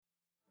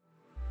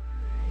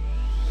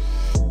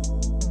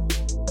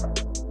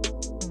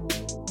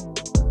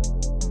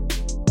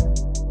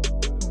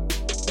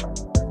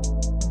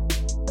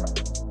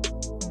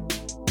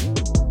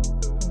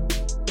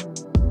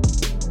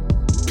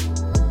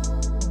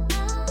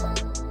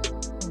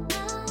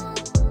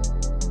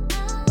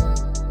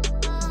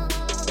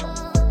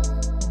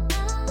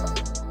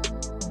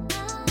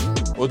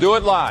We'll do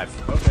it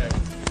live. Okay.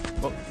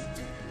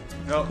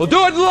 No. We'll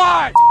do it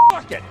live.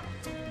 Fuck it.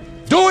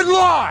 Do it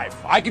live.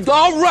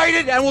 I'll write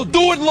it and we'll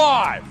do it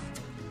live.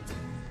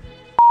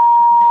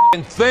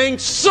 Thing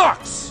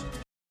sucks.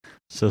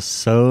 So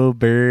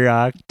sober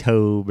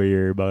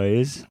October,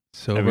 boys.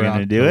 Are we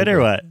gonna do it or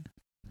what?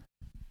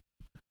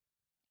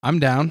 I'm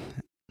down.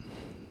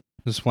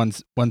 Just one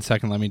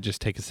second. Let me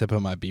just take a sip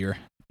of my beer.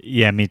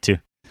 Yeah, me too.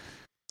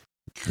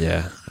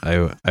 Yeah,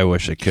 I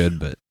wish I could,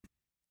 but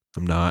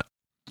I'm not.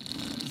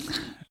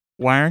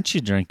 Why aren't you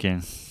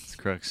drinking,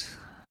 Crooks?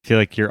 I feel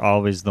like you're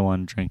always the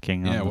one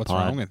drinking on Yeah, the what's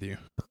pod. wrong with you?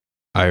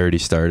 I already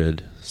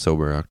started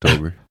sober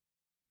October,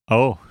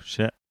 Oh,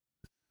 shit.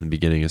 the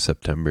beginning of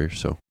September,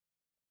 so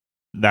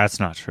That's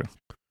not true.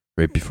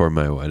 right before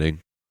my wedding,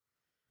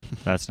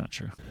 That's not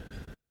true.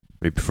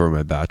 right before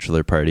my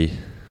bachelor party.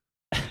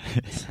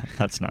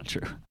 That's not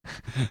true.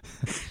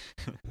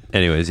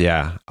 Anyways,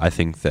 yeah, I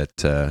think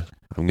that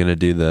I'm gonna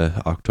do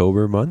the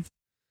October month.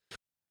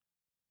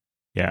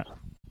 Yeah.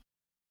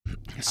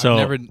 So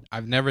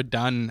I've never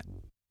done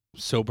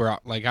sober,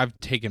 like I've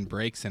taken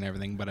breaks and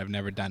everything, but I've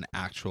never done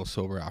actual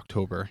sober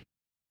October.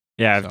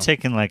 yeah, I've so.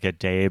 taken like a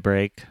day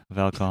break of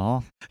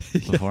alcohol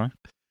before.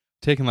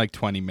 Taken like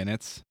 20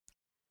 minutes,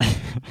 but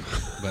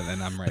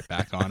then I'm right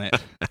back on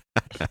it.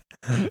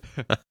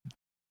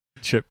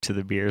 Trip to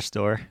the beer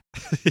store.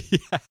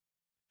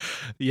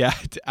 Yeah.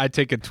 I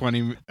take a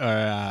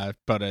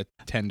about a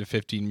 10 to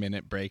 15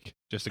 minute break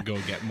just to go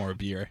get more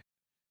beer.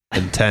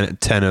 And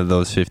 10 of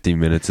those 15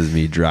 minutes is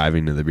me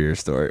driving to the beer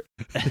store.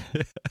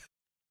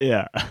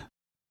 Yeah.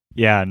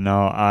 Yeah,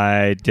 no,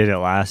 I did it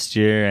last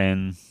year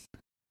and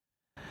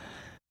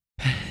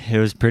it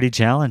was pretty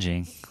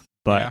challenging.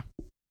 But Yeah.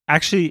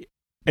 actually,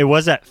 it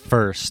was at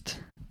first.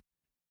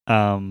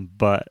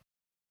 But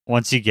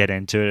once you get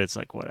into it, it's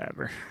like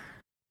whatever.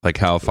 Like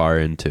how far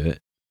into it?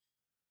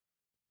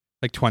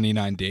 Like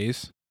 29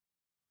 days.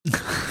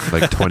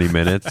 Like 20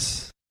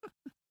 minutes?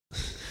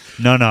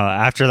 No,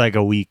 after like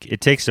a week.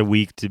 It takes a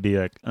week to be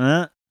like,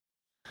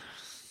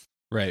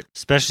 Right.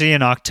 Especially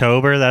in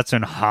October, that's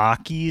when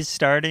hockey's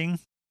starting.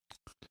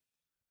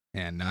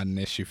 And not an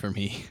issue for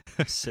me.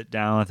 Sit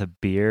down with a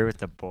beer with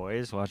the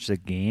boys, watch the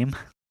game.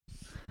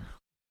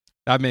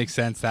 That makes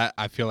sense. That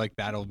I feel like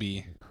that'll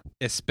be,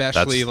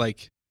 especially That's-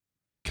 like,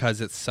 because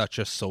it's such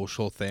a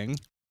social thing.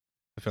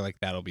 I feel like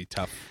that'll be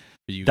tough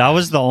for you. That guys.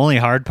 was the only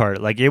hard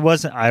part. Like it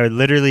wasn't, I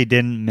literally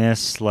didn't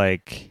miss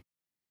like,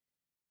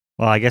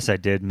 well, I guess I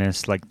did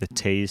miss like the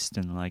taste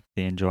and like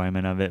the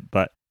enjoyment of it.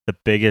 But the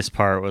biggest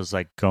part was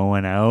like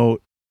going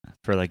out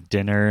for like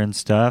dinner and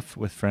stuff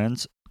with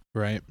friends.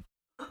 right.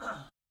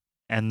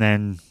 And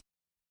then,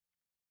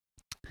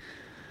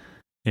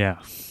 yeah,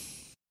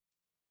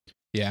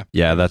 Yeah.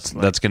 Yeah, that's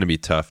Like- going to be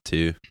tough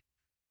too.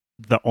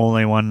 the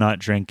only one not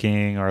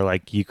drinking, or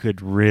like you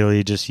could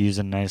really just use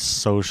a nice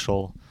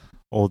social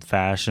old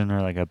fashioned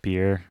or like a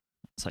beer.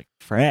 It's like,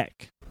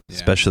 frick. Yeah.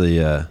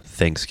 Especially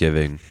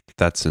Thanksgiving.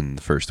 That's in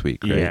the first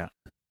week, right? Yeah.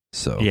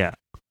 So Yeah.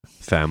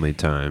 family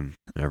time.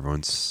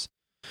 Everyone's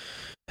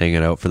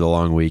hanging out for the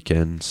long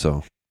weekend.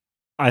 So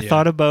I Yeah.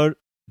 thought about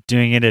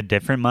doing it a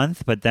different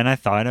month, but then I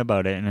thought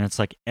about it and it's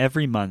like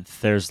every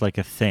month there's like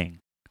a thing,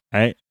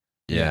 right?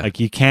 yeah, Like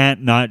you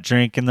can't not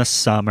drink in the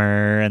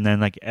summer, and then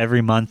like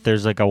every month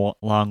there's like a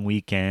long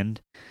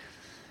weekend.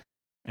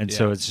 And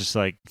so Yeah. it's just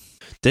like,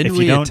 didn't if you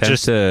we don't attempt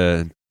just-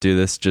 to do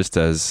this just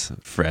as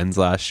friends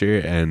last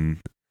year? And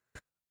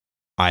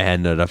I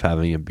ended up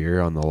having a beer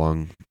on the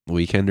long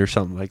weekend or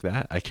something like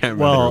that. I can't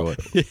remember Well, what.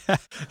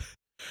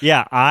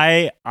 Yeah.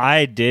 yeah,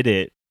 I did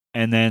it,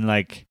 and then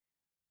like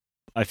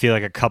I feel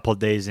like a couple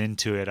days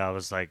into it, I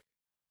was like,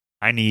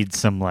 I need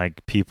some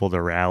like people to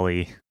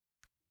rally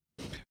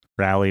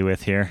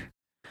with here.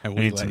 And I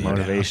we need let some you down.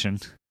 motivation.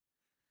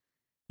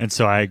 And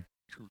so I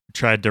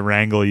tried to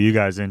wrangle you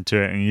guys into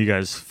it, and you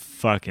guys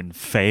fucking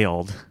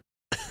failed.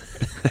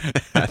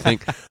 I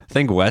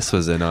think Wes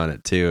was in on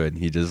it too, and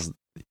he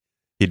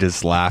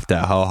just laughed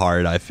at how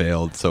hard I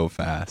failed so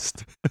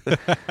fast.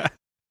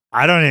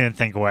 I don't even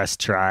think Wes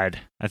tried.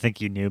 I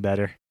think you knew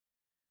better.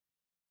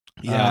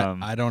 Yeah.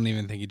 Um, I don't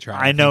even think he tried.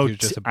 I think know. he was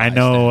just a I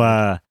know.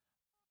 bystander.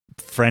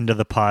 Friend of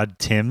the pod,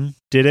 Tim,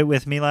 did it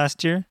with me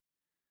last year.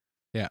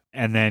 Yeah.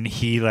 And then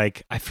he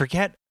like, I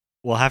forget.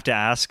 We'll have to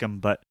ask him,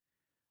 but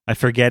I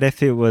forget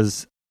if it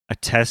was a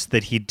test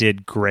that he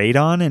did great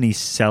on and he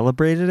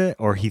celebrated it,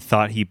 or he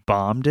thought he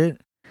bombed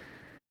it,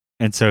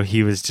 and so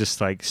he was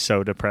just like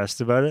so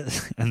depressed about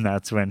it, and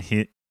that's when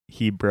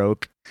he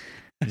broke.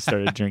 He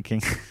started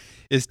drinking.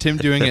 Is Tim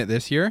doing it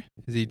this year?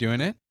 Is he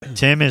doing it?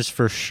 Tim is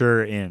for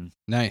sure in.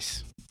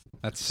 Nice.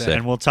 That's sick. Sick.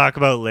 And we'll talk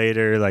about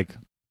later. Like,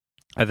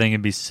 I think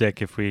it'd be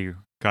sick if we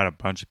got a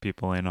bunch of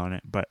people in on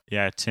it. But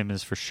yeah, Tim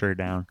is for sure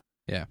down.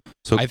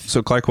 So I've-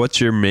 so Clark, what's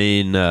your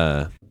main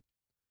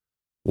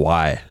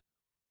why?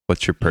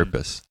 What's your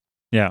purpose?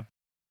 Yeah.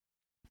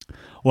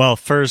 Well,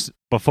 first,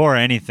 before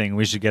anything,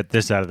 we should get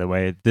this out of the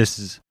way.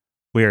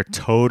 We are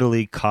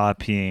totally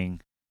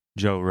copying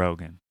Joe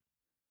Rogan.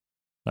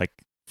 Like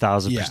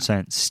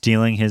 1,000%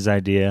 stealing his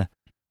idea.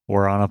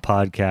 We're on a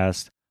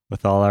podcast.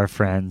 with all our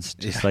friends,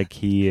 just like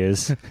he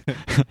is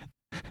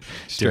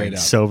Straight doing up.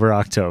 Sober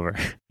October.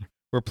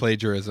 We're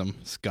plagiarism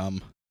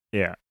scum.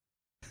 Yeah.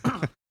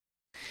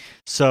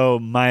 So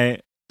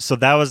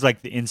that was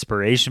like the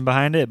inspiration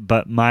behind it,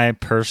 but my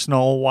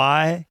personal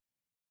why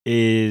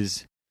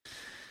is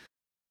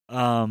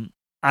I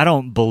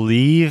don't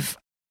believe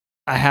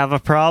I have a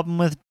problem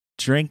with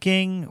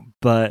drinking,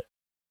 but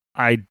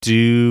I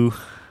do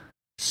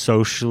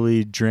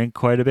socially drink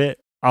quite a bit.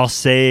 I'll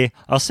say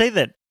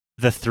that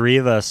the three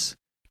of us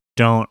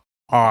don't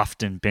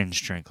often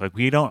binge drink. Like,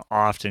 we don't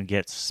often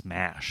get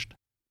smashed,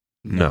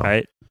 No.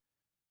 right?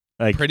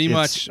 Like, Pretty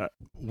it's, much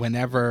when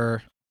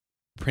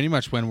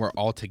we're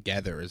all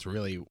together is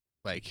really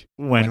like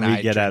when we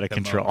I get out of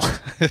drink the control.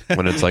 most.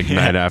 When it's like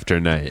night after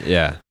night.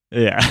 Yeah.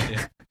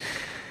 Yeah.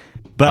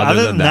 But Other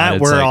other than than that,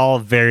 that, we're it's like- all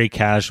very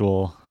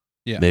casual.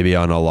 Yeah. Maybe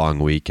on a long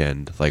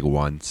weekend, like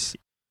once.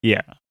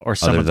 Yeah. Or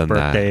someone's than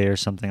that. birthday or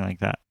something like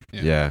that.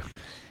 Yeah. Yeah.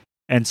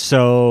 And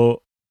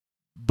so,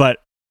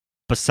 but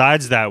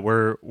besides that,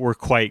 we're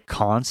quite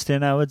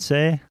constant, I would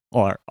say.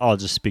 Or I'll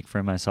just speak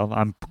for myself.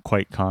 I'm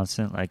quite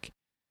constant. Like,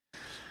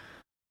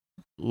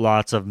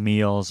 lots of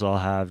meals, I'll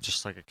have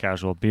just like a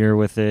casual beer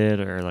with it,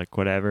 or like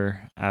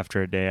whatever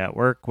after a day at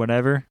work,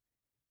 whatever.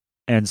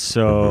 And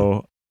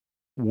so,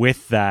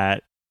 with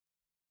that,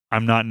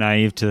 I'm not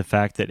naive to the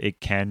fact that it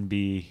can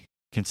be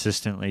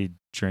consistently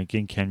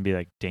drinking can be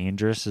like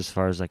dangerous as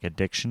far as like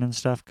addiction and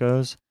stuff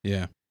goes.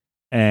 Yeah.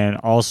 And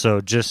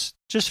also just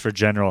for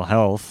general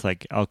health,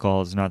 like,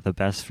 alcohol is not the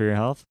best for your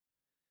health.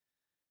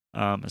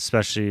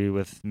 Especially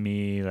with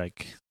me,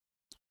 like,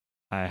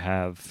 I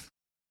have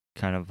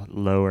kind of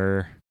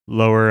lower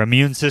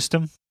immune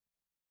system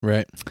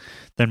Right.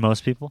 than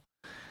most people.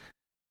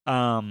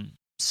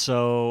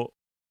 So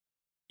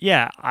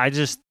yeah, I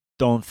just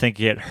don't think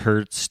it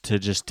hurts to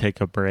just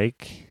take a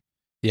break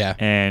Yeah.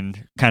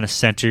 and kind of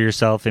center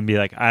yourself and be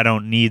like, I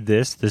don't need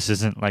this. This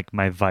isn't like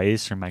my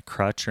vice or my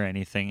crutch or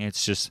anything.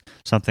 It's just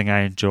something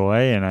I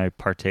enjoy and I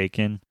partake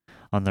in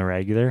on the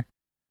regular.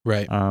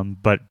 Right.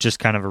 But just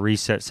kind of a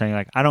reset, saying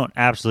like, I don't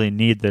absolutely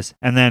need this.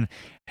 And then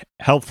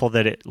helpful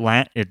that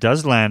it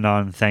does land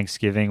on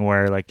Thanksgiving,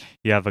 where like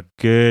you have a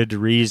good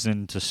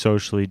reason to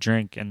socially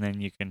drink, and then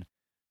you can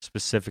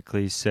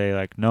specifically say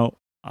like, no,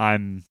 I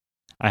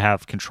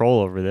have control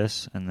over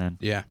this, and then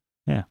Yeah.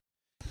 Yeah.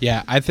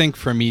 Yeah, I think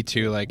for me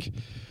too, like,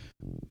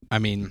 I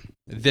mean,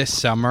 this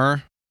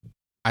summer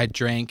I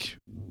drank,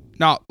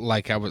 not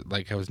like I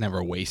was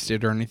never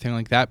wasted or anything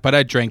like that, but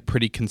I drank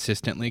pretty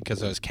consistently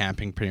because I was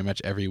camping pretty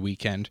much every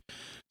weekend.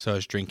 So I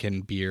was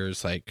drinking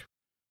beers like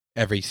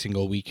every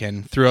single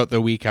weekend. Throughout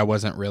the week, I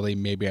wasn't really,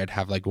 maybe I'd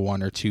have like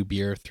one or two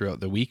beer throughout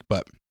the week,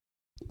 but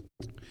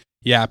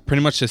yeah,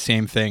 pretty much the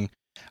same thing.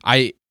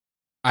 I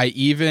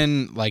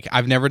even, like,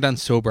 I've never done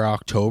Sober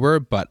October,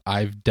 but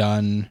I've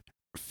done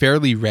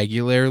fairly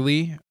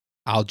regularly.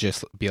 I'll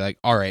just be like,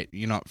 all right,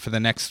 for the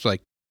next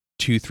like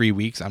 2-3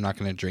 weeks, I'm not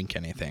going to drink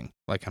anything.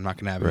 Like, I'm not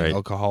going to have any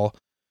alcohol,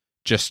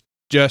 just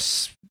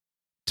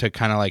to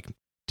kind of like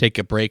take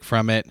a break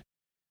from it,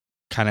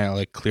 kind of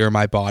like clear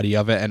my body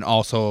of it, and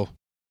also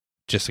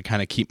just to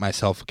kind of keep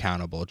myself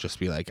accountable. Just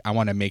be like, I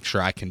want to make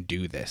sure I can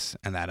do this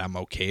and that I'm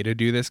okay to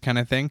do this kind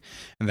of thing,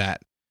 and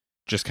that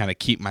just kind of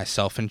keep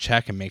myself in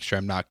check and make sure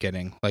I'm not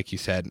getting, like you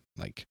said,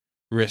 like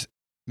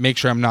make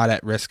sure I'm not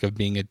at risk of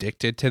being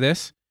addicted to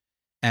this.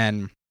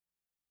 And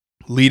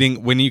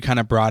when you kind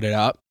of brought it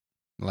up,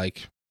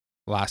 like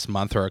last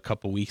month or a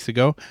couple weeks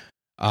ago,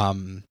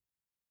 when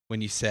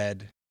you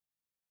said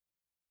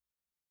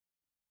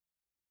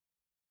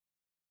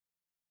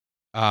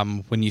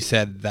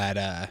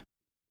that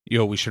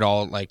we should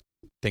all like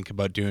think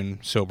about doing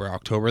Sober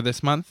October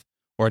this month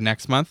or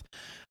next month,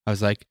 I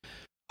was like,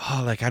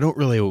 oh, like I don't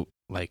really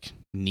like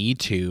need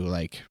to,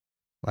 like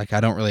I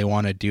don't really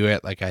want to do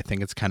it, like I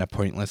think it's kind of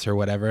pointless or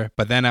whatever.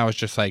 But then I was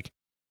just like,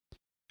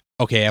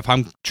 okay, if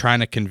I'm trying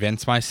to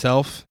convince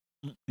myself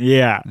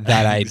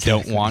that I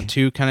don't want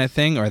to, kind of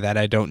thing, or that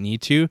I don't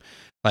need to,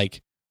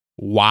 like,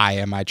 why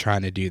am I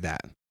trying to do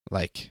that?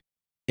 Like,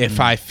 if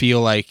I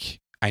feel like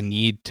I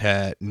need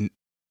to,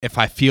 if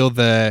I feel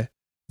the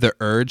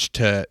urge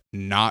to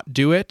not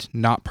do it,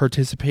 not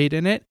participate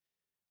in it,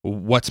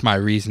 what's my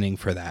reasoning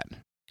for that?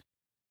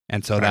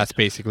 And so that's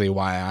basically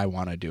why I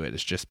want to do it.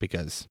 It's just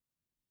because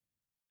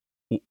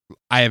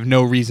I have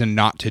no reason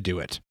not to do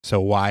it. So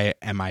why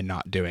am I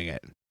not doing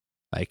it?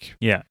 Like,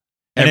 yeah.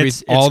 And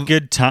it's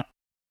good time.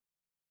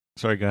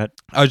 Sorry, go ahead.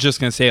 I was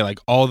just gonna say, like,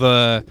 all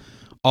the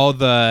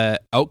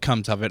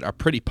outcomes of it are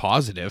pretty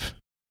positive.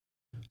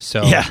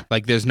 So yeah,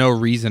 like, there's no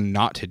reason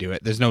not to do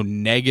it. There's no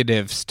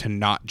negatives to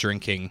not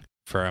drinking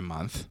for a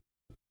month.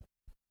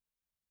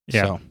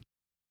 Yeah. So.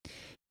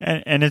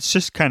 And it's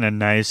just kind of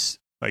nice,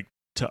 like,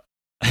 to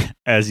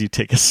as you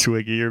take a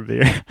swig of your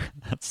beer.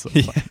 That's so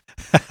fun.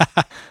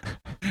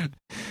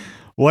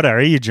 What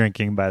are you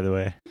drinking, by the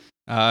way?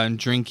 I'm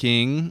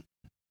drinking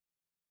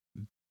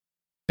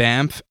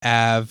Banff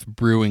Ave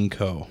Brewing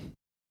Co.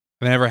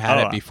 I've never had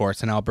it before.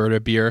 It's an Alberta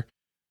beer.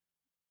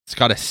 It's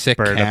got a sick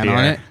Alberta can beer.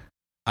 on it.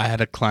 I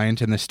had a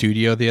client in the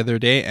studio the other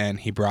day, and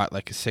he brought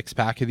like a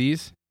 6-pack of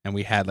these, and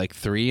we had like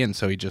 3, and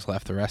so he just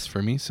left the rest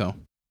for me. So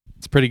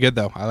it's pretty good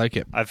though. I like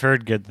it. I've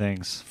heard good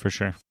things for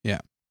sure.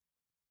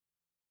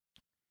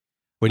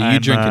 What are you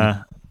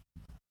drinking?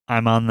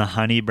 I'm on the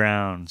Honey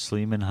Brown,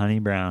 Sleeman Honey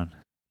Brown.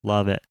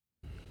 Love it.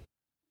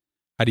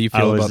 How do you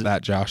feel about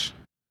that, Josh?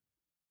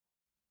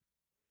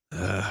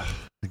 I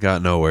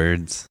got no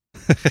words.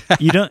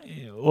 You don't.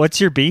 What's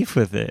your beef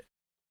with it?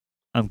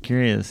 I'm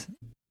curious.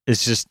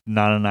 It's just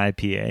not an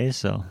IPA,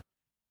 so.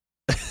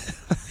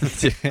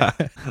 Yeah.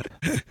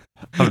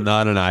 I'm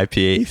not an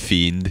IPA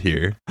fiend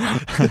here.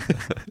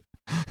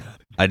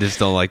 I just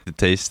don't like the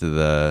taste of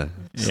the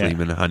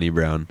Sleeman Honey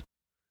Brown.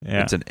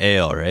 Yeah. It's an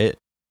ale, right?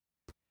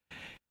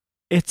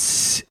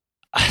 It's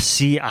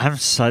see, I'm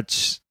so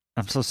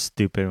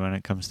stupid when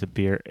it comes to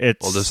beer.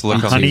 It's Well, just look a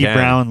on the Honey can.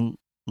 Brown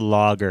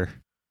lager.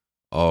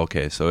 Oh,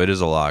 okay. So it is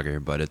a lager,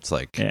 but it's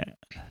like Yeah.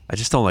 I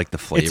just don't like the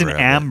flavor. It's an of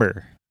it.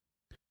 amber.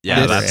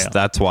 Yeah, This-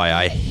 that's why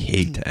I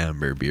hate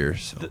amber beer.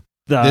 So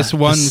This The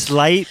one's-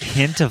 slight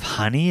hint of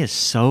honey is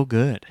so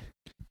good.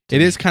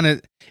 It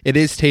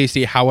is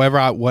tasty.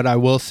 However, what I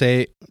will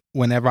say,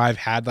 whenever I've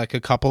had like a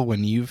couple,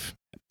 when you've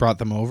brought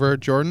them over,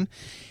 Jordan,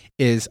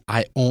 is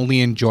I only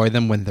enjoy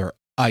them when they're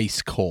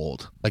ice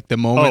cold. Like the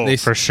moment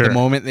for sure. the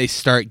moment they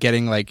start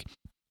getting like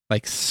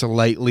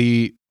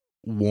slightly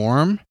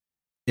warm,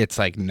 it's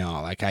like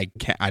no, like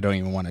I don't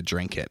even want to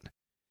drink it.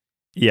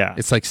 Yeah.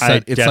 It's like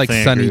I it's like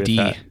definitely Sunny agree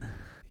D.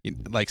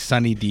 with Like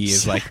Sunny D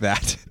is like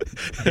that.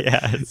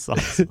 Yeah, it's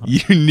awesome.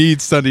 You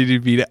need Sunny D to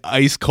be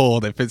ice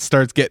cold. If it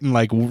starts getting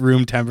like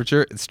room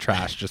temperature, it's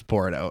trash. Just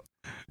pour it out.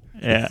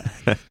 Yeah.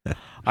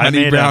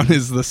 Honey Brown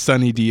is the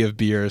Sunny D of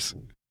beers.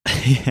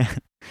 Yeah.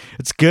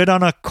 It's good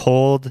on a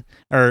cold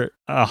or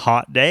a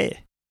hot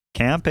day.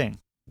 Camping.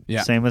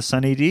 Yeah. Same with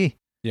Sunny D.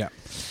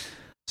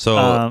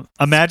 so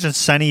Imagine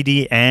Sunny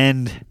D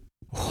and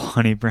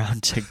Honey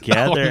Brown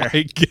together. Oh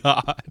my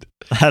god!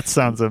 That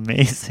sounds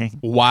amazing.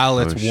 While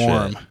it's Oh, shit.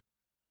 warm.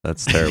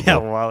 that's terrible. Yeah,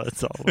 while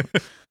it's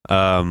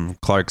all.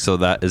 Clark, so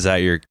is that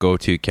your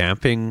go-to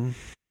camping?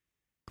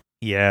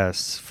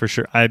 Yes, for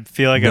sure. I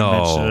feel like No. I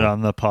mentioned it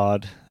on the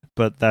pod,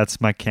 but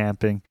that's my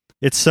camping.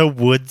 It's so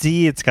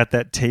woodsy. It's got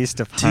that taste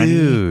of honey.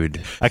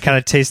 Dude, I kind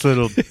of taste a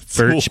little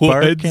birch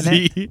bark in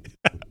it. woodsy.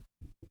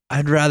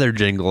 I'd rather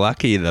drink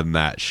Lucky than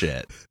that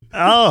shit.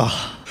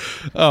 Oh,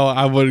 Oh,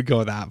 I wouldn't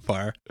go that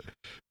far.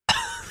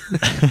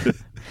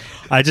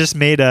 I just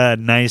made a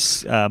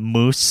nice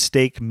moose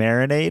steak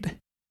marinade.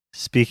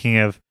 Speaking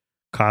of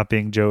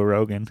copying Joe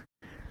Rogan.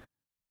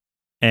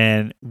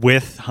 And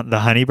with the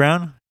Honey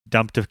Brown,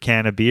 dumped a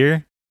can of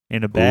beer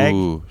in a bag,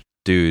 Ooh,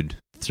 dude,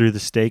 threw the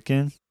steak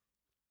in.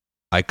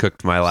 I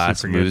cooked my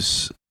last Super good.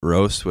 moose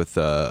roast with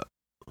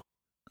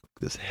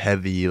this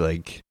heavy,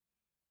 like,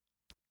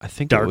 I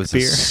think Dark it was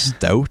beer. a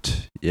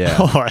stout. Yeah.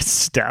 Oh, a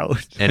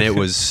stout. And it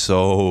was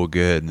so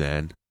good,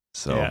 man.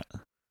 So Yeah.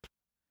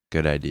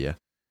 good idea.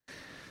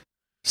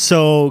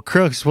 So,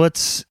 Crooks,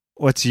 what's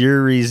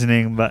your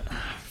reasoning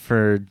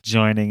for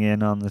joining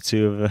in on the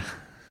two of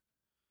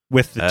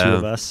with the two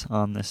of us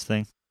on this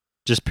thing?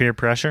 Just peer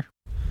pressure?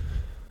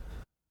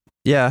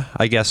 Yeah,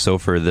 I guess so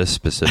for this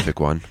specific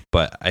one.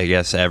 But I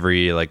guess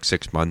every like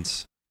 6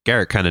 months,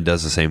 Garrett kind of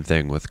does the same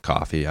thing with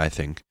coffee. I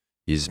think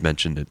he's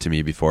mentioned it to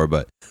me before,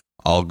 but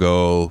I'll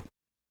go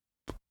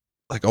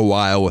like a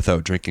while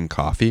without drinking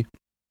coffee.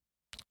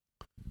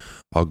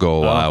 I'll go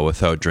a while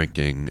without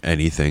drinking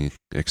anything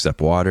except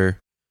water,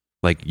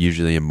 like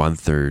usually a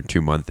month or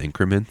 2 month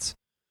increments.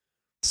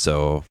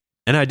 So,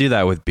 and I do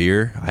that with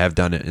beer. I have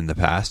done it in the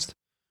past,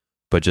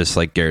 but just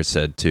like Garrett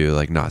said too,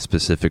 like not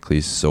specifically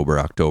sober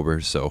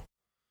October. So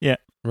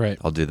Right.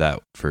 I'll do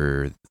that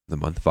for the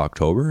month of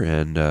October,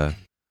 and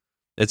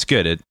it's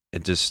good. It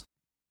just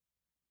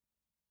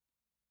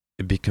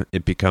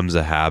it becomes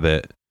a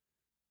habit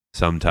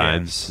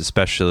sometimes, Yes.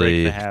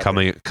 especially Break the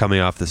habit. coming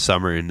off the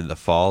summer into the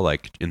fall.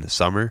 Like in the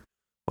summer,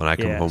 when I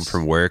come home Yes.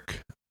 from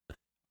work,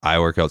 I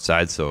work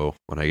outside, so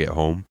when I get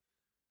home,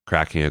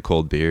 cracking a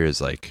cold beer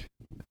is like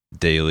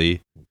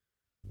daily.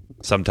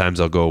 Sometimes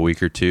I'll go a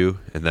week or two,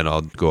 and then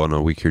I'll go on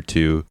a week or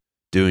two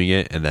doing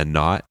it, and then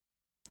not.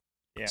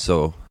 Yeah.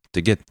 So I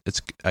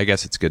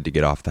guess it's good to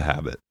get off the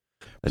habit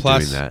of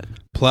Plus- doing that.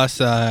 Plus,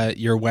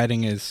 your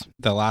wedding is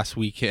the last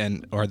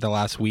weekend or the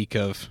last week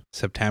of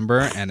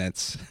September, and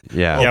it's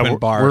Yeah. Yeah, Open we're,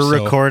 bar, we're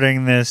so-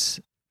 recording this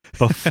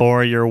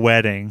before your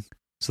wedding,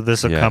 so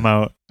this will Yeah. come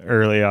out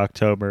early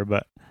October.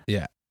 But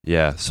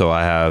Yeah. So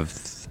I have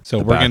so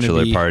the we're gonna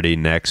bachelor be party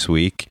next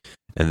week,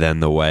 and then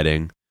the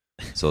wedding.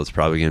 So it's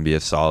probably going to be a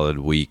solid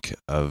week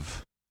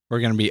of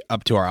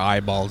up to our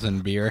eyeballs in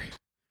beer.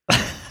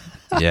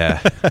 yeah.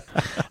 up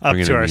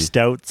gonna to our be-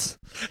 stouts.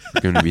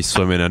 We're going to be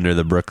swimming under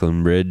the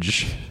Brooklyn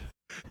Bridge.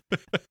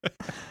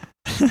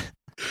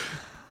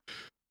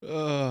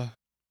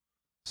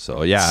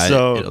 So yeah,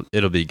 So-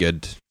 it'll be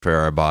good for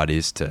our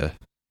bodies to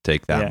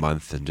take that Yeah.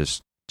 month and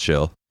just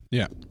chill.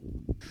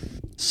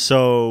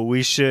 So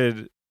we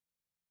should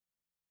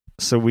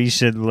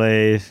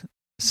lay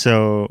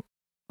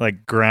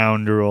like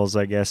ground rules,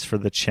 I guess, for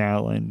the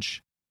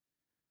challenge.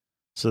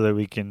 so that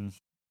we can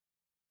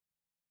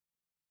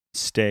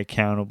stay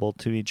accountable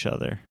to each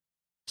other.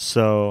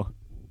 So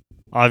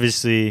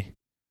obviously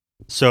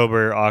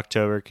sober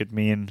October could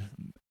mean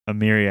a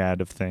myriad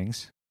of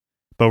things,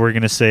 but we're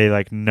going to say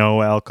like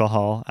no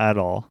alcohol at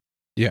all.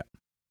 Yeah.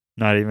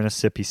 Not even a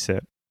sippy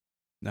sip.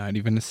 Not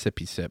even a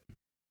sippy sip.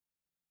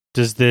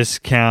 Does this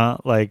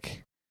count?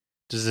 Like,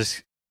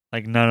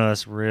 none of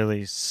us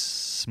really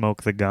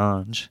smoke the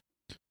ganj?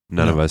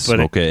 None No, of us but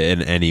smoke it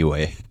in any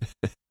way.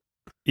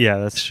 Yeah,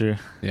 that's true.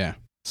 Yeah.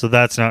 So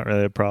that's not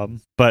really a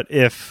problem. But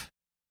if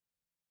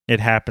it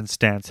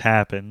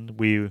happened,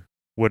 we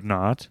would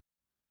not.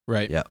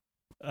 Right. Yeah.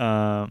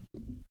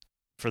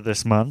 For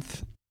this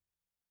month.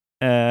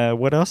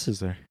 What else is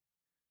there?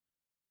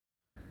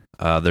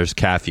 There's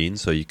caffeine,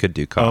 so you could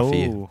do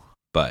coffee, Oh.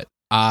 but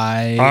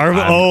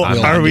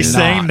Are we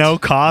saying no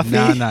coffee?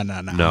 No. No.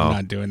 I'm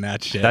not doing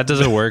that shit. that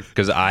doesn't work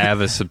because I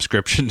have a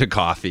subscription to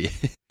coffee,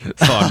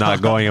 so I'm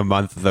not going a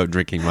month without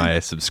drinking my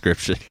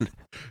subscription.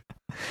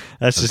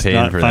 That's I'm just paying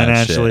not for that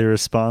financially shit.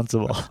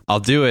 responsible. I'll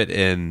do it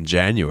in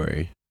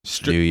January.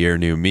 New year,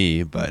 new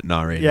me, but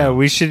not right Yeah, now.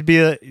 we should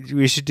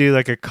do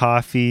like a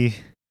coffee.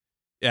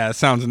 Yeah, it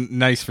sounds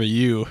nice for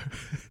you.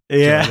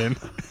 Yeah. Jordan.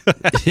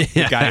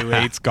 Yeah. Guy who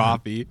hates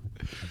coffee.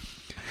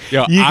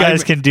 Yo, You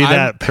guys I'm- can do I'm-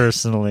 that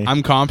personally.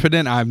 I'm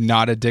confident I'm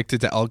not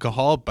addicted to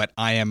alcohol, but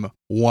I am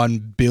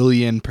 1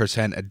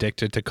 billion%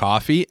 addicted to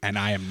coffee, and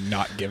I am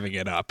not giving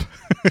it up.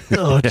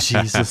 Oh,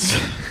 Jesus.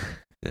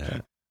 Yeah.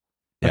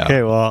 Yeah.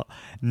 Okay, well,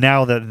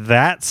 now that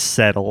that's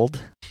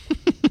settled,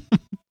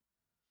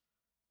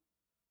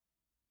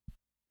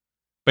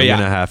 But I'm yeah,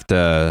 gonna have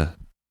to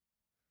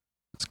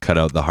cut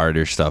out the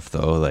harder stuff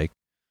though. Like,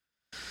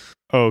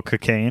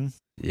 cocaine.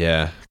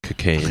 yeah,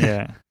 cocaine.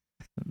 Yeah.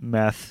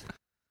 Meth.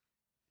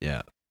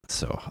 Yeah.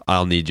 So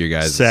I'll need your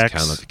guys'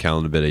 Sex.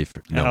 accountability.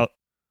 No,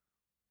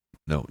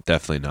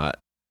 definitely not.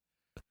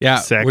 yeah,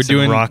 Sex we're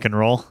doing and rock and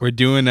roll. We're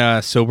doing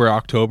sober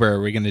October.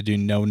 We're gonna do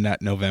no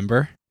nut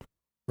November.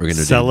 We're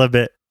gonna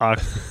Celibate.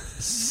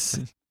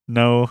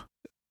 No.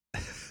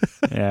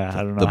 Yeah,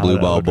 I don't know. do the how Blue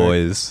that Ball would work.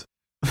 Boys.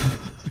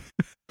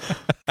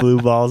 Blue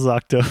Balls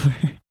October.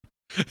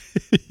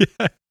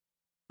 Yeah.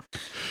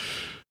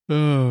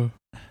 Oh.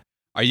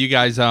 Are you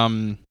guys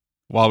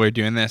while we're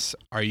doing this,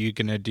 are you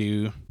gonna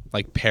do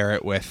like pair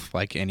it with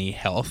like any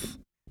health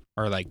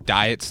or like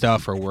diet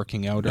stuff or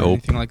working out or Nope.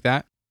 anything like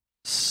that?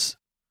 So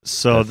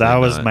Definitely that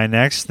was not. my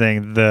next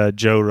thing. The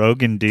Joe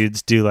Rogan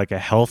dudes do like a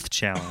health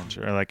challenge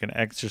or like an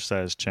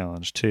exercise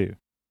challenge too.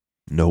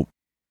 Nope.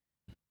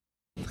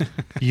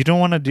 You don't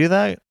want to do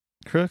that,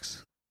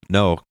 Crooks?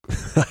 No,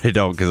 I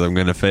don't because I'm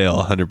gonna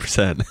fail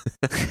 100%.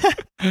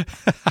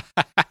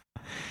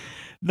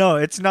 No,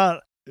 it's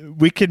not.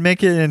 We could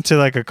make it into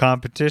like a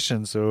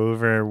competition, so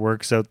whoever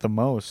works out the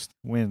most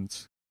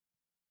wins.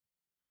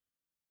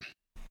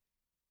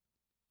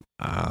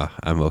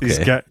 I'm These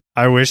okay. guys,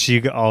 I wish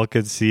you all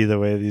could see the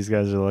way these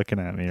guys are looking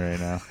at me right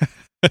now.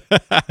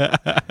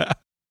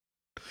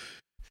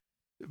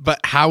 But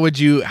how would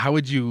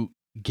you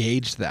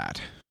gauge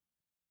that?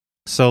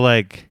 So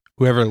like,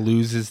 Whoever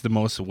loses the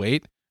most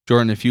weight,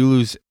 Jordan, if you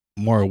lose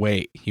more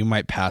weight, you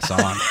might pass on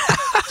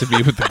to be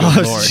with the good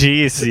oh Lord.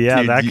 jeez,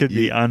 yeah, Dude, that you- could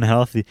be you-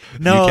 unhealthy.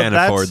 No, you can't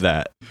that's, afford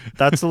that.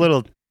 That's a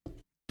little.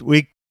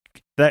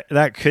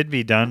 That could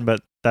be done,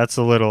 but that's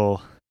a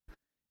little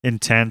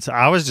intense.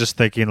 I was just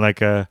thinking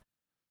like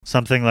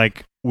something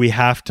like we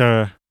have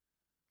to.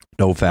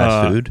 No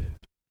fast food.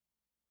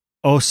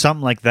 Oh,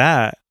 something like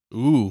that,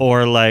 Ooh.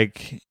 or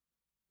like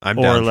I'm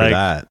or down for like-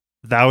 that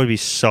that would be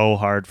so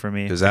hard for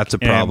me. because that's a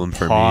problem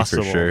for me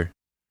Impossible. for sure.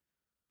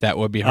 That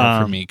would be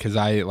hard for Um, me because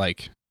I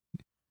like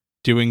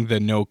doing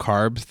the no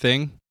carb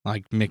thing.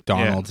 Like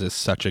McDonald's is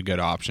such a good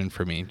option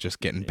for me.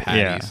 Just getting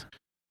patties.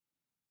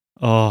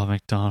 Oh,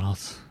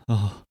 McDonald's.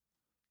 Oh.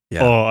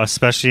 Yeah. Oh,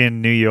 especially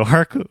in New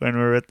York when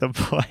we're with the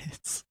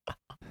boys.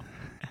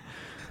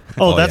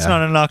 Oh, That's yeah.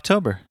 not in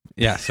October.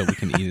 Yeah, so we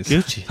can eat it.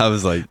 Gucci. I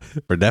was like,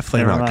 we're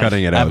definitely Never not mind.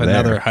 cutting it Have out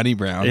another there. honey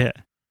brown. Yeah.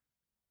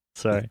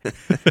 Sorry.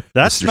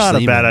 That's Mr. not a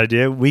bad Sleeman.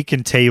 idea. We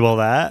can table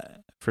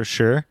that for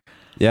sure.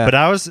 Yeah. But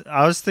I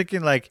was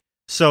thinking like,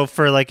 so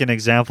for like an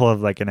example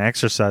of like an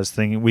exercise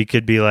thing, we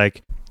could be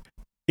like,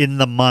 in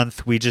the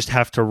month we just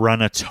have to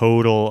run a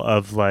total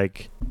of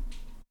like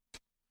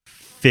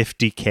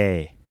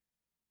 50K.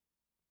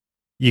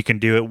 You can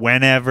do it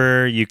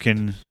whenever, you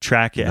can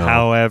track it No.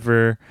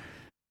 however,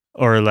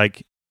 or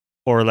like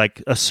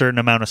a certain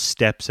amount of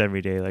steps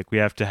every day. Like we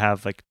have to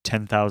have like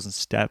 10,000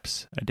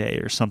 steps a day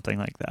or something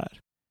like that.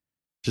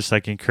 Just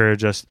like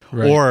encourage us.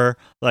 Right. Or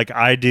like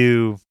I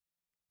do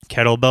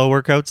kettlebell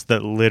workouts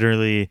that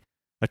literally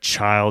a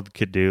child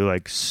could do,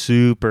 like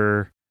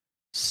super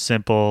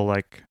simple,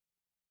 like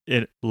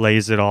it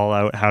lays it all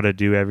out how to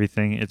do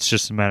everything. It's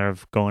just a matter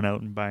of going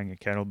out and buying a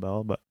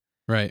kettlebell. But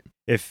Right.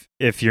 if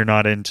you're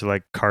not into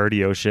like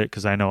cardio shit,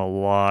 because I know a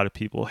lot of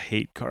people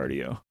hate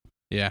cardio.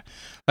 Yeah.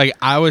 Like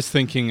I was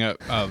thinking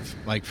of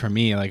like for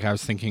me, like I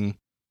was thinking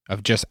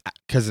of just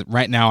because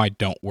right now I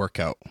don't work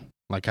out.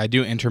 Like I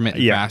do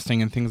intermittent Yeah.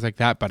 fasting and things like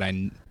that, but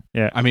I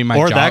Yeah. I mean, my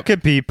or job, that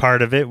could be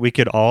part of it. We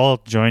could all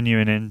join you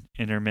in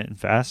intermittent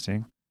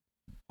fasting.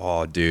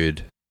 Oh,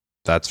 dude,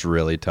 that's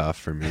really tough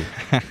for me.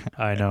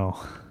 I know.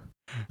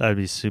 That'd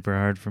be super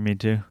hard for me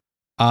too.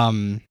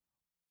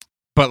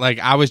 but like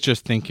I was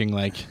just thinking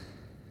like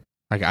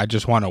I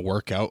just want to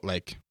work out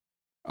like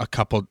a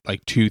couple,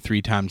 like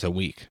 2-3 times a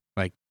week,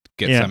 like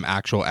get some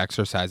actual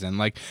exercise in.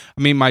 Like,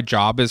 I mean, my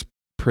job is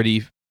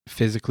pretty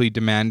physically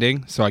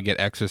demanding, so I get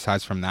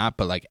exercise from that.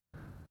 But like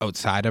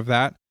outside of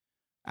that,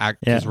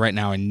 because right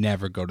now I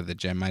never go to the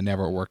gym, I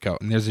never work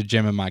out, and there's a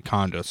gym in my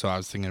condo, so I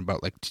was thinking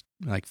about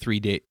like 3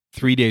 days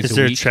a week. Is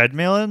there a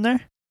treadmill in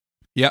there?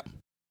 Yep.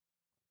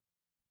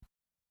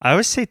 I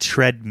always say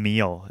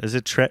treadmill. Is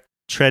it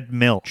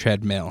treadmill?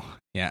 Treadmill.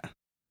 Yeah.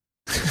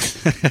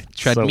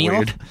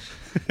 Treadmill.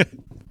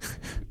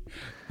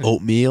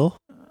 Oatmeal.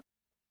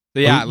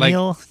 Yeah,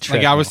 Oatmeal,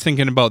 like I was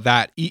thinking about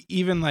that.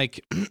 Even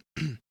like,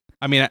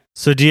 I mean,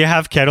 so do you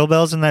have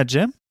kettlebells in that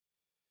gym?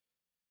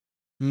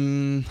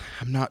 I'm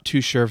not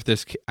too sure if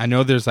this. I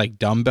know there's like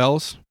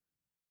dumbbells.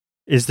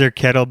 Is there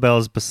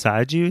kettlebells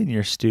beside you in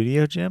your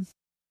studio gym?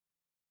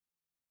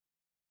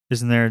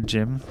 Isn't there a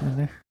gym in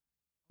there?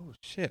 Oh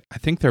shit! I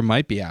think there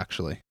might be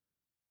actually.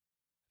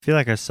 I feel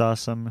like I saw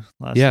some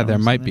last. Yeah, time there or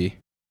might something. be.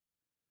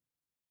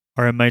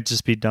 Or it might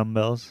just be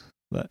dumbbells,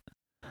 but.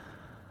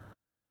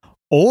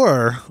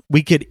 Or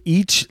we could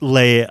each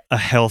lay a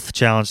health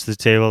challenge to the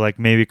table. Like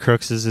maybe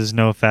Crooks's is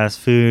no fast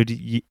food.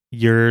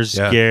 Yours,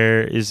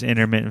 Gare, is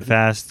intermittent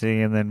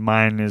fasting. And then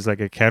mine is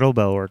like a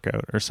kettlebell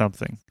workout or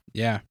something.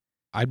 Yeah.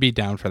 I'd be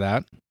down for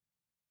that.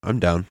 I'm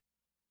down.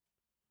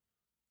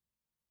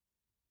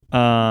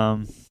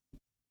 Yeah,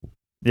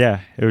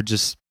 it would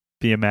just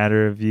be a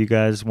matter of you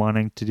guys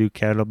wanting to do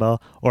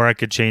kettlebell. Or I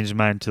could change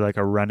mine to like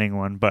a running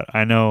one. But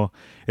I know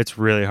it's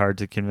really hard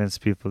to convince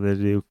people to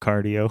do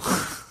cardio.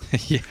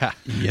 Yeah.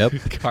 Yep.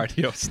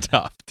 Cardio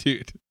stuff,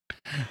 dude.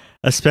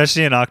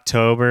 Especially in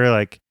October,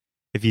 like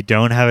if you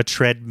don't have a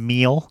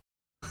treadmill.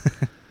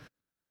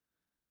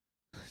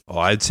 Oh,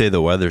 I'd say the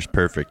weather's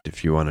perfect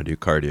if you want to do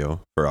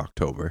cardio for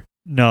October.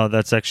 No,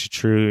 that's actually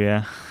true,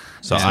 yeah.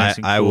 So It's nice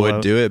and I cool would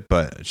out. do it,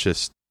 but it's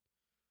just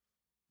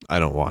I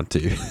don't want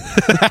to.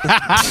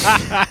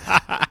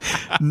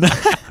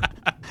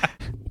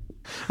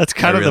 That's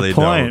kind I of really the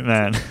point, don't.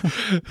 man.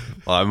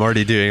 Well, I'm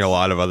already doing a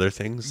lot of other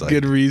things like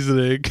Good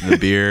reasoning. the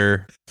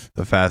beer,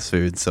 the fast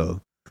food,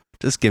 so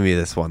just give me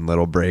this one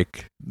little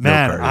break. No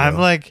Man, cardio. I'm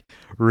like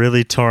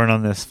really torn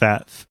on this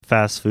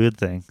fast food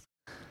thing.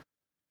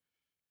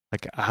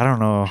 Like, I don't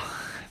know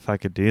if I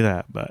could do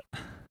that, but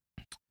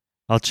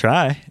I'll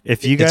try.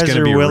 If you guys it's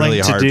gonna are be willing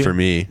really to hard do, for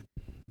me.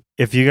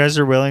 if you guys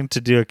are willing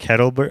to do a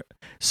kettlebell,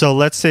 so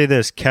let's say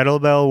this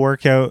kettlebell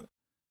workout.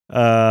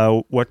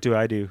 What do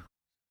I do?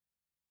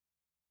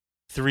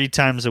 3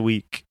 times a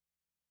week.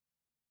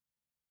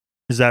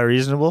 Is that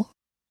reasonable?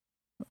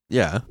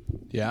 Yeah.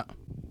 Yeah.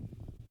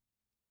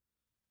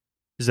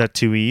 Is that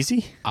too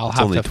easy? I'll It's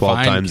have only to 12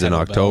 find times in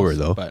October, kettlebells,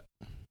 though. But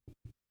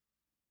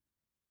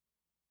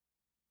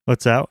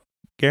What's that,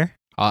 Gare?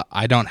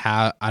 I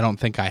don't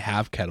think I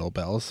have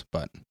kettlebells,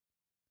 but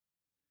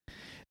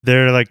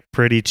They're like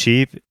pretty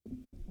cheap.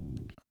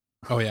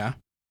 oh yeah.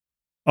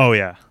 Oh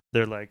yeah,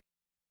 they're like,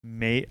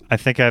 I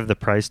think I have the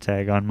price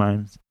tag on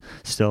mine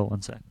still.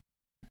 One sec.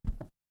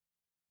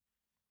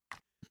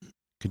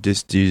 Could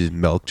just use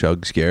milk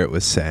jugs, Garrett,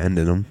 with sand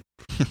in them.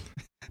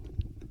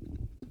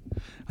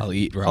 I'll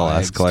eat raw I'll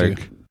eggs ask Clark.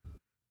 too.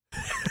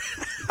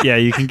 Yeah,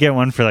 you can get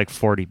one for like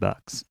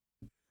 $40.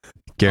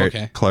 Garrett,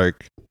 Okay.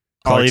 Clark.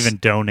 I'll Clark's- even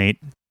donate.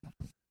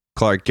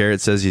 Clark, Garrett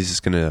says he's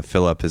just gonna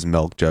fill up his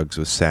milk jugs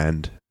with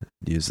sand.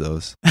 Use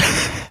those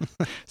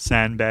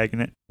Sandbagging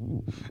it.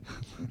 and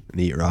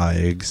eat raw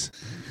eggs.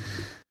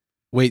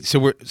 Wait, so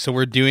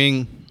we're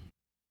doing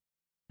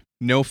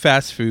no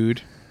fast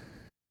food,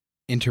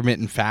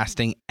 intermittent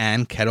fasting,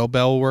 and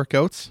kettlebell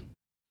workouts?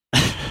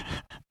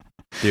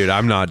 Dude,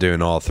 I'm not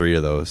doing all 3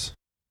 of those.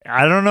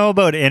 I don't know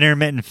about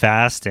intermittent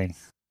fasting.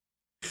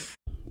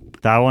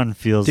 That one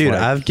feels Dude,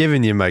 like... I've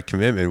given you my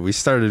commitment. We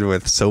started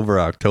with sober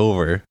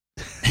October.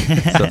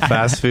 So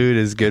fast food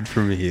is good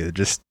for me.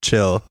 Just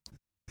chill.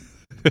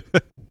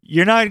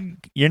 You're not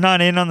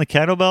in on the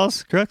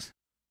kettlebells, Crooks?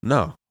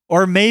 No.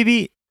 Or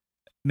maybe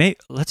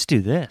let's do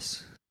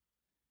this.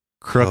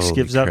 Crooks Holy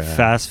gives up crap.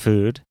 fast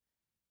food.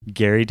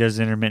 Gary does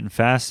intermittent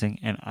fasting,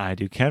 and I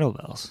do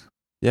kettlebells.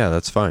 Yeah,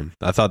 that's fine.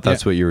 I thought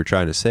that's what you were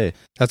trying to say.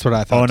 That's what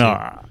I Oh thought.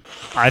 no,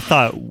 I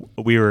thought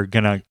we were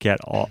gonna get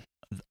all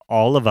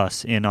of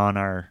us in on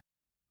our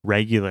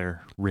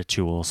regular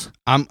rituals.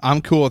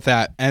 I'm cool with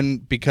that.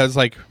 And because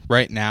like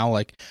right now,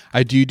 like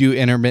I do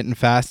intermittent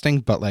fasting,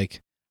 but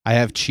like I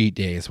have cheat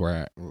days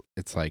where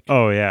it's like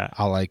Oh yeah,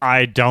 I'll like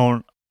I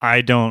don't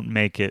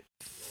make it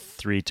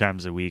 3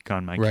 times a week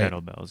on my Right.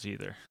 kettlebells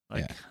either.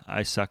 Like Yeah.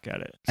 I suck at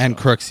it. and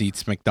so. Crooks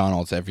eats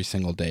McDonald's every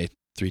single day,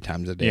 3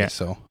 times a day. Yeah.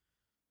 So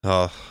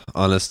Oh,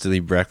 honestly,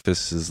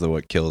 breakfast is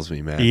what kills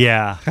me, man.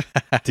 Yeah,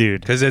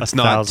 dude. Because it's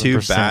not too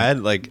 1,000%. bad.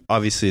 Like,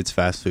 obviously, it's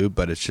fast food,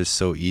 but it's just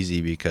so easy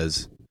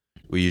because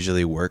we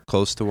usually work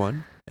close to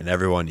one and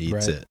everyone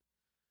eats Right. it.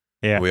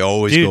 Yeah. We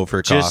always Dude, go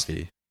for just-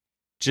 coffee.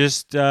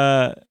 Just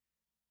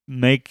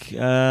make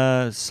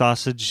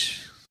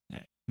sausage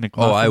McMuffins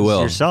Oh, I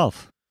will.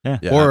 yourself. Yeah,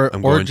 I'm or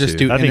going just to.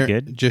 do That'd be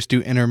good. just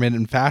do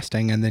intermittent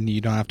fasting, and then you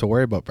don't have to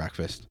worry about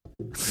breakfast.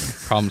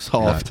 Problem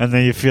solved. And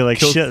then you feel like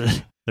Kill-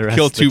 shit. The rest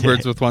Kill of the two day.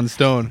 birds with one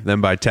stone. Then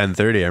by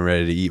 10:30, I'm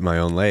ready to eat my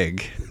own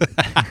leg.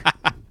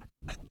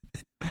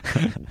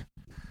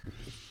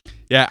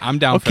 Yeah, I'm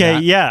down for Okay,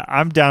 that. yeah,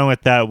 I'm down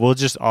with that. We'll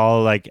just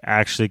all like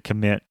actually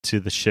commit to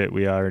the shit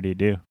we already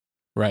do.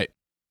 Right.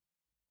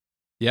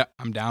 Yeah,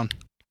 I'm down.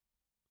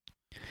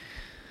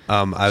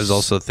 I was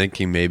also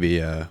thinking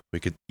maybe we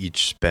could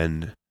each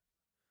spend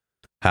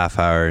half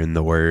hour in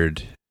the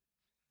Word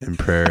and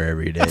prayer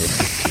every day.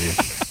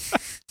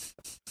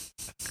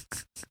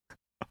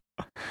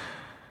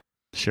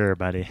 Sure,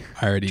 buddy.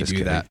 I already Just do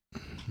kidding. that,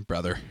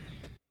 brother.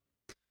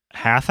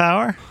 Half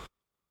hour?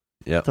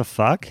 Yep. What the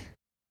fuck?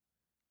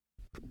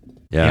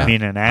 Yeah. You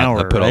mean an I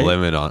hour? put right? a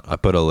limit on. I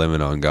put a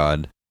limit on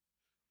God.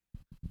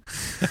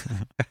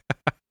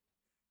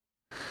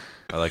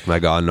 I like my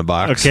God in a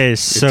box. Okay, You're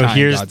so tying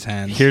here's God's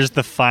hands. here's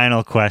the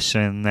final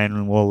question, and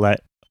then we'll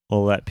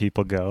let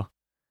people go.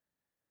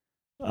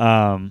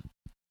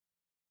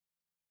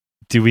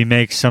 Do we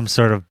make some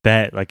sort of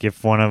bet? Like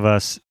if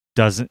Crooks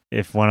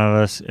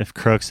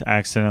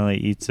accidentally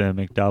eats a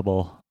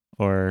McDouble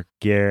or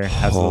Gare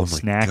has a Oh little my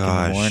snack in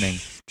gosh. the morning.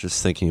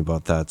 Just thinking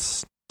about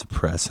that's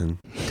depressing.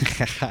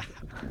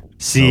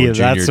 See, No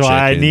that's junior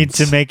why I need to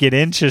chickens. make it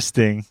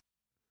interesting.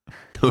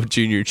 No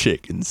junior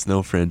chickens,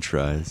 no French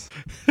fries.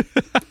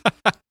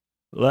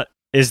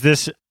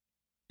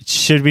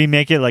 Should we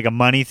make it like a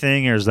money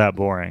thing, or is that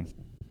boring?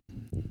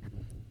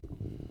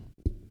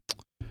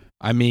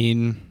 I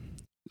mean,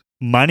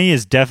 Money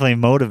is definitely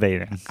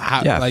motivating.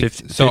 how, Yeah, like,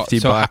 50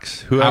 so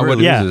bucks. how Whoever would-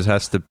 Yeah. loses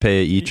has to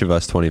pay each of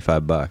us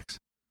 $25.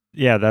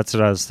 Yeah, that's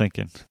what I was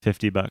thinking.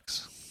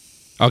 $50.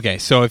 Okay,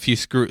 so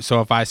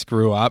if I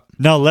screw up,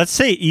 No, let's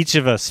say each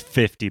of us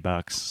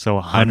 $50. So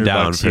I'm $100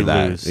 down for you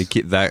that. lose.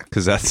 That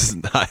because that's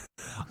not.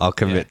 I'll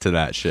commit to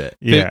that shit.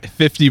 Yeah.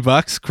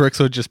 $50, Crooks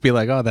would just be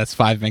like, "Oh, that's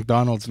 5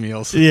 McDonald's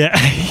meals." Yeah.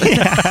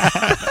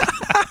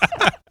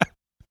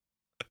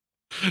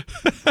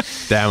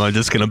 Damn, I'm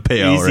just gonna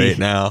pay out Easy. right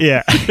now.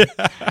 Yeah.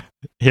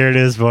 Here it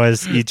is,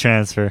 boys.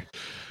 E-transfer.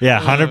 Yeah,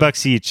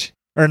 $100 each.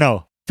 Or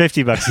no,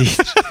 $50 each.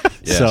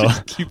 Yeah. So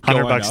Just keep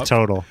going $100 up.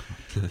 total.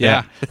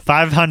 Yeah.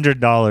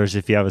 $500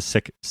 if you have a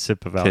sip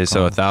of alcohol. Okay,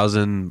 so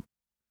 1,000.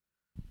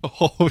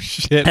 Oh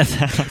shit.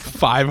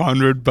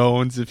 500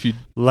 bones if you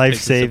life take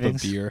a sip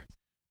of savings. beer.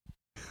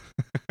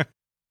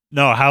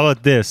 No, how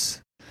about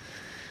this?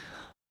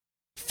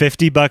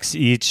 $50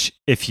 each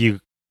if you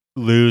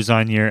lose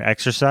on your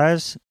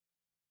exercise,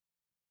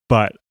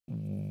 but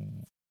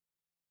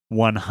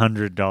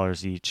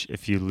 $100 each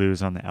if you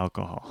lose on the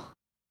alcohol.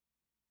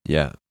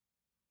 Yeah,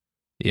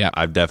 Yeah,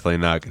 I'm definitely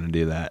not gonna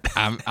do that.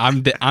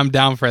 I'm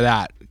down for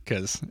that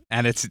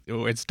and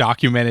it's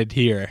documented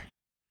here.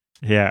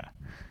 Yeah.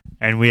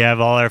 And we have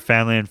all our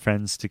family and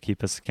friends to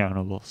keep us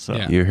accountable. So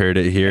Yeah. You heard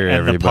it here, and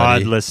everybody. the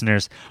pod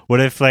listeners.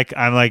 What if like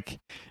I'm like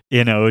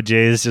in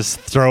OJ's just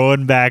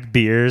throwing back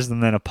beers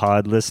and then a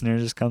pod listener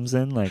just comes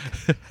in like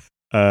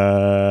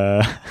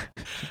I'm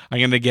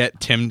gonna get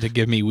Tim to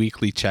give me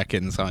weekly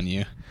check-ins on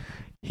you.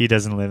 he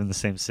doesn't live in the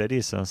same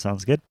city, so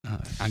sounds good.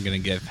 I'm gonna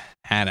give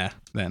Hannah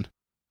then.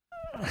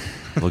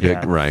 We'll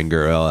get Yeah. Ryan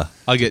Gorilla.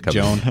 I'll get Come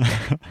Joan.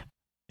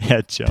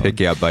 Yeah, Joe. Pick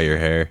you up by your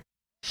hair.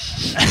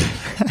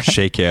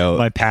 Shake you out.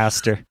 My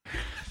pastor.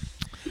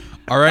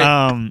 All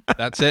right,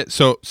 That's that's it.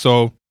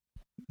 So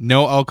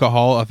no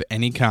alcohol of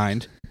any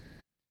kind.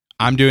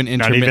 I'm doing not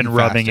intermittent even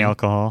rubbing fasting.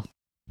 alcohol.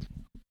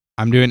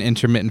 I'm doing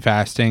intermittent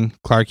fasting.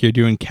 Clark, you're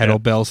doing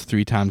kettlebells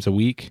 3 times a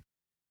week.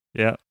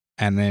 Yeah.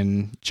 And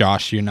then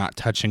Josh, you're not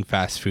touching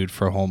fast food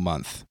for a whole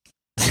month.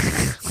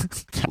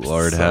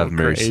 Lord have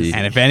mercy.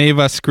 And if any of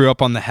us screw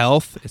up on the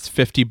health, it's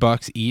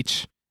 $50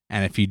 each.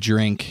 And if you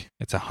drink,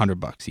 it's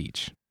 $100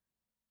 each.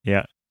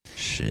 Yeah.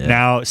 Shit.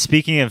 Now,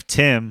 speaking of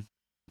Tim,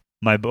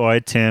 my boy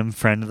Tim,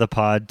 friend of the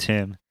pod,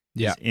 Tim,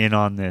 Yeah. is in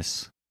on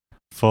this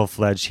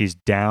full-fledged. He's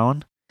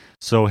down.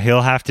 So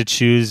he'll have to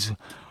choose.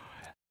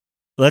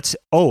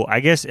 I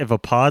guess if a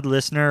pod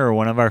listener or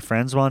one of our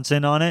friends wants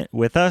in on it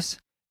with us,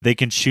 they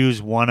can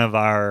choose one of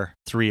our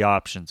 3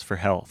 options for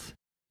health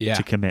Yeah.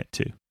 to commit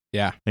to.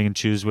 Yeah. They can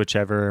choose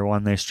whichever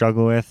one they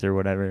struggle with or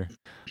whatever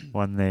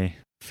one they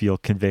feel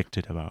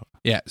convicted about.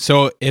 Yeah.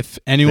 So if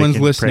anyone's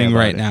can pray listening about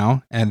right it.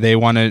 now and they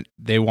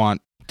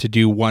want to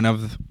do one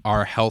of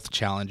our health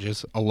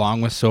challenges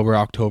along with Sober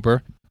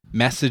October,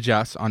 message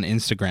us on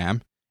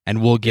Instagram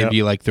and we'll give Yep.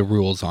 you like the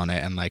rules on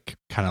it and like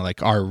kind of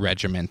like our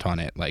regiment on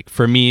it. Like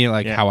for me,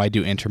 like Yeah. how I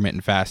do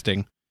intermittent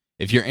fasting.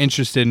 If you're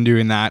interested in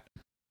doing that,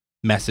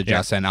 message Yeah.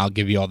 us and I'll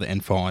give you all the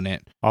info on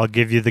it. I'll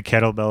give you the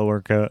kettlebell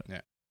workout.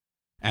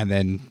 And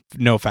then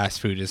no fast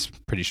food is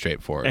pretty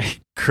straightforward.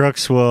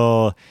 Crooks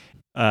will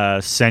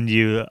send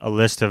you a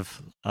list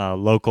of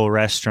local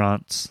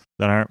restaurants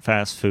that aren't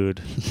fast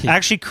food.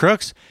 Actually,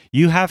 Crooks,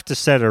 you have to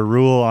set a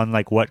rule on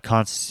like what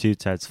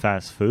constitutes as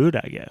fast food,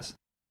 I guess.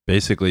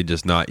 Basically,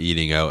 just not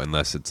eating out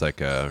unless it's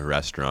like a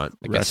restaurant.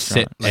 Like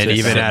Restaurant. a sit, And sit-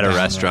 even sit at a down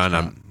restaurant,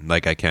 I'm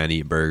like, I can't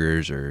eat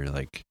burgers or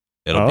like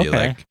it'll be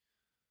Okay.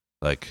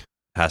 like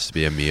has to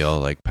be a meal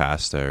like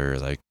pasta or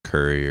like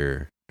curry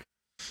or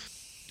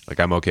like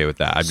I'm okay with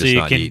that. I'm so just you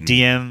not can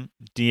eating.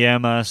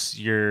 DM us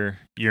your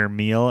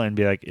meal and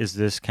be like, is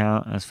this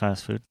count as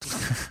fast food?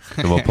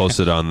 And we'll post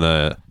it on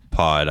the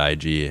pod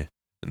IG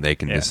and they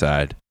can Yeah.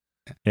 decide.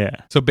 Yeah.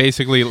 So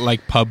basically,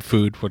 like pub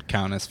food would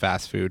count as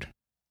fast food,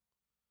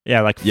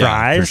 Yeah, like Yeah,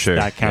 fries, for sure.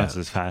 that counts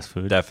Yeah. as fast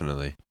food.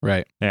 Definitely.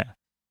 right?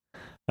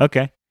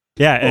 Okay.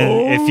 Yeah,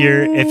 and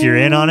if you're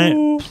in on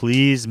it,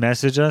 please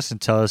message us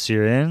and tell us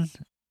you're in,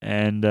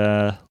 and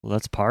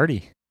let's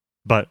party.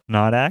 But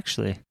not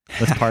actually.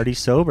 Let's party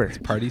sober. Let's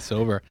party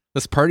sober.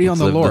 Let's party Let's on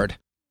the live the- Lord.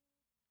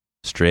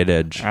 Straight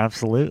edge.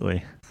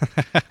 Absolutely.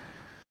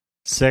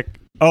 Sick.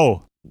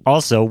 Oh,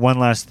 also one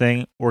last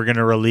thing. We're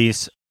gonna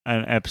release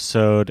an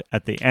episode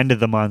at the end of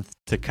the month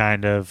to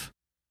kind of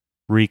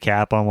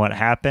recap on what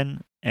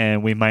happened,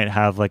 and we might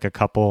have like a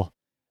couple.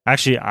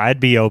 Actually, I'd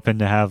be open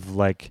to have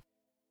like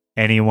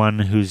anyone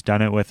who's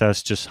done it with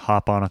us just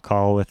hop on a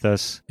call with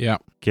us. Yeah.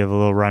 Give a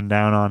little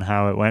rundown on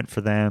how it went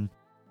for them,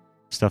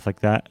 stuff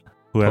like that.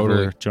 Whoever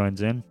Totally.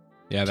 joins in.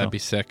 Yeah, So- that'd be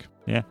sick.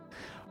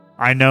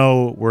 I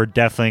know we're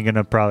definitely going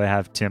to probably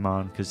have Tim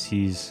on because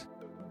he's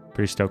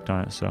pretty stoked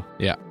on it. So,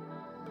 Yeah.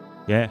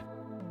 Yeah.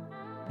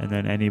 And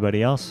then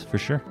anybody else for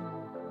sure.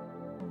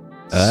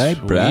 Alright,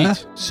 bruh.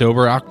 Sweet.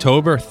 Sober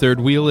October, third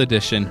wheel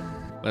edition.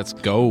 Let's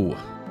go.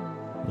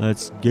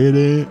 Let's get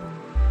it.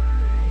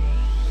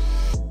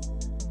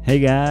 Hey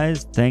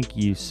guys, thank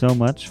you so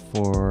much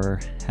for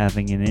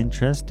having an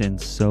interest in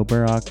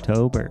Sober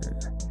October.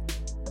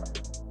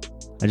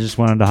 I just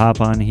wanted to hop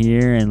on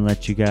here and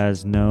let you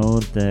guys know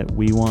that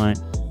we want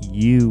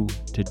you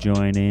to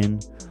join in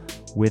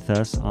with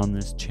us on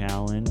this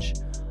challenge.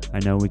 I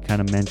know we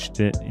kind of mentioned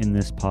it in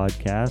this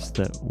podcast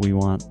that we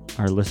want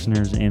our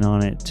listeners in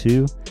on it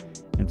too.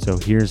 And so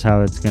here's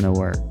how it's going to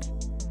work.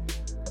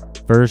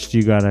 First,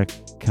 you got to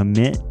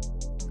commit,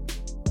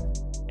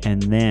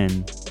 and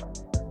then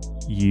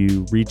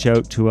you reach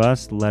out to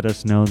us, let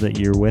us know that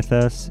you're with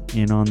us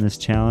in on this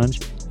challenge.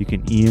 You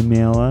can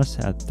email us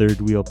at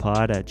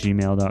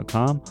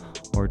thirdwheelpod@gmail.com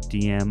or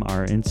DM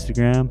our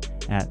Instagram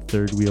at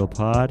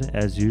thirdwheelpod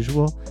as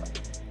usual,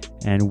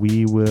 and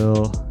we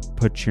will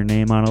put your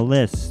name on a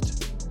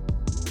list.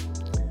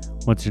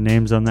 Once your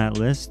name's on that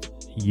list,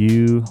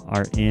 you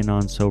are in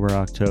on Sober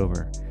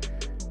October.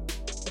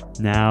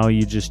 Now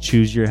you just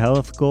choose your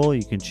health goal.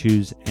 You can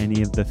choose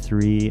any of the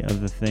 3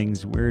 of the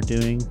things we're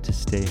doing to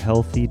stay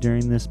healthy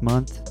during this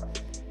month,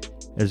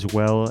 as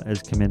well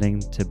as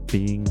committing to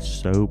being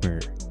sober.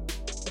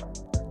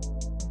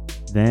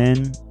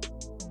 Then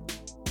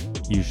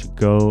you should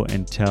go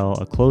and tell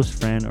a close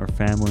friend or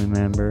family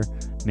member,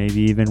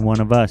 maybe even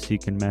one of us. You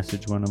can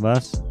message one of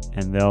us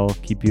and they'll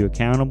keep you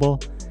accountable.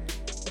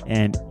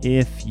 And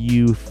if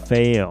you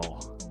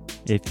fail,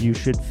 if you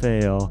should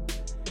fail,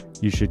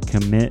 you should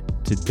commit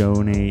to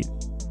donate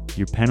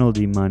your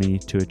penalty money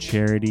to a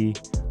charity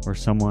or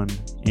someone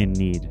in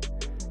need.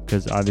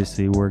 Because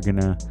obviously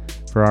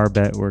for our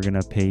bet, we're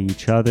gonna pay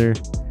each other.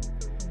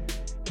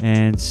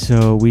 And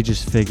so we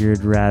just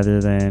figured rather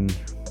than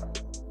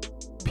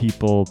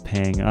people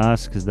paying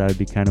us, because that would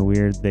be kind of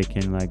weird, they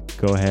can like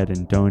go ahead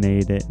and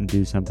donate it and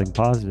do something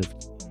positive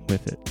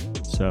with it.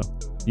 So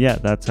yeah,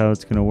 that's how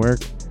it's gonna work.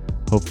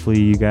 Hopefully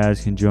you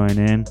guys can join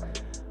in.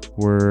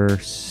 We're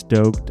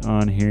stoked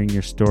on hearing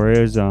your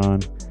stories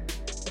on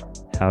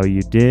how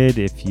you did,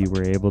 if you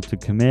were able to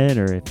commit,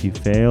 or if you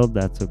failed,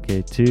 that's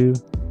okay too.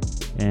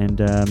 And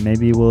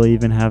maybe we'll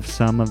even have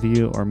some of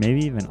you, or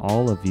maybe even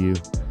all of you,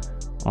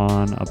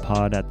 on a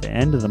pod at the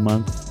end of the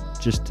month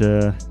just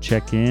to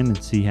check in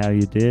and see how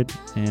you did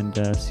and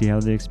see how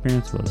the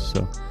experience was.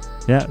 So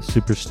yeah,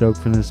 super stoked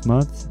for this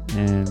month,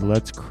 and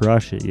let's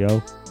crush it,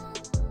 yo.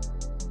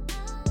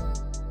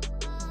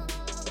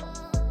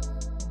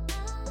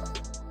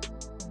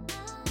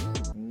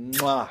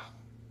 Mwah.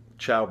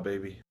 Ciao,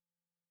 baby.